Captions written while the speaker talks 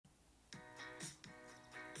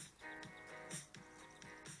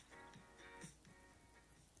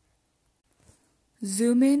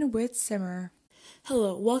Zoom in with Simar.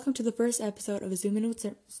 Hello, welcome to the first episode of Zoom in with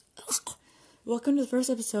Simar. Welcome to the first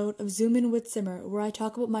episode of Zoom in with Simar, where I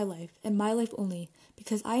talk about my life and my life only,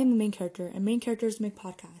 because I am the main character, and main characters make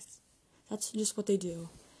podcasts. That's just what they do.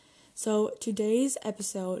 So today's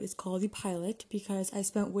episode is called the pilot because I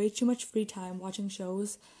spent way too much free time watching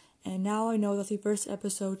shows, and now I know that the first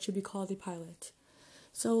episode should be called the pilot.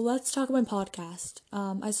 So let's talk about my podcast.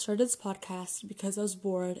 I started this podcast because I was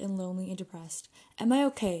bored and lonely and depressed. Am I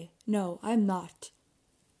okay? No, I'm not.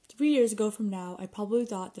 3 years ago from now, I probably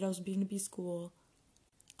thought that I was being to be cool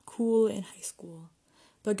in high school.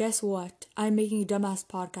 But guess what? I'm making a dumbass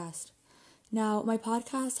podcast. Now, my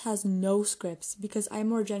podcast has no scripts because I'm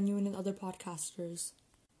more genuine than other podcasters.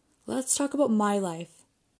 Let's talk about my life.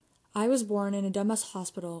 I was born in a dumbass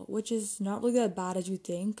hospital, which is not really that bad as you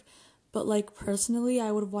think, but personally,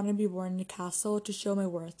 I would want to be born in a castle to show my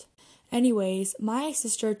worth. Anyways, my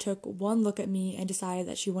sister took one look at me and decided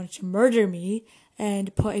that she wanted to murder me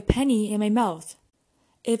and put a penny in my mouth.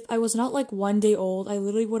 If I was not 1 day old, I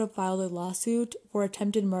literally would have filed a lawsuit for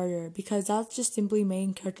attempted murder because that's just simply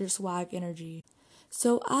main character swag energy.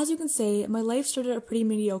 So as you can say, my life started out pretty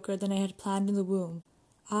mediocre than I had planned in the womb.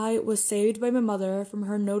 I was saved by my mother from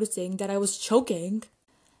her noticing that I was choking.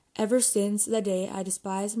 Ever since that day, I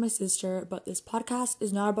despised my sister, but this podcast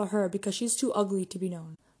is not about her because she's too ugly to be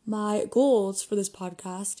known. My goals for this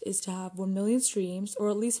podcast is to have 1 million streams, or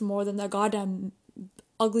at least more than that goddamn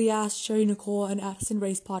ugly-ass Sherry Nicole and Addison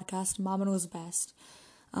Rae's podcast, Mama Knows Best.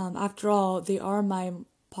 After all, they are my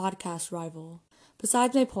podcast rival.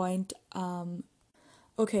 Besides my point,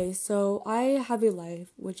 okay, so I have a life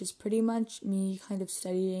which is pretty much me kind of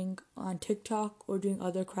studying on TikTok or doing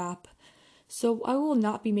other crap. So I will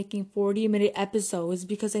not be making 40-minute episodes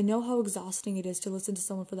because I know how exhausting it is to listen to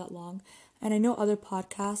someone for that long. And I know other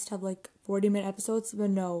podcasts have 40-minute episodes, but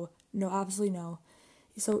no, absolutely no.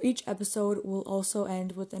 So each episode will also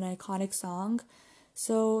end with an iconic song.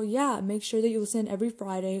 So yeah, make sure that you listen every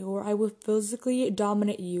Friday or I will physically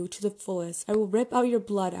dominate you to the fullest. I will rip out your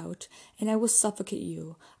blood out and I will suffocate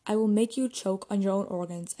you. I will make you choke on your own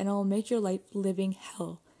organs and I will make your life living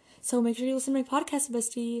hell. So make sure you listen to my podcast,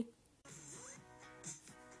 bestie.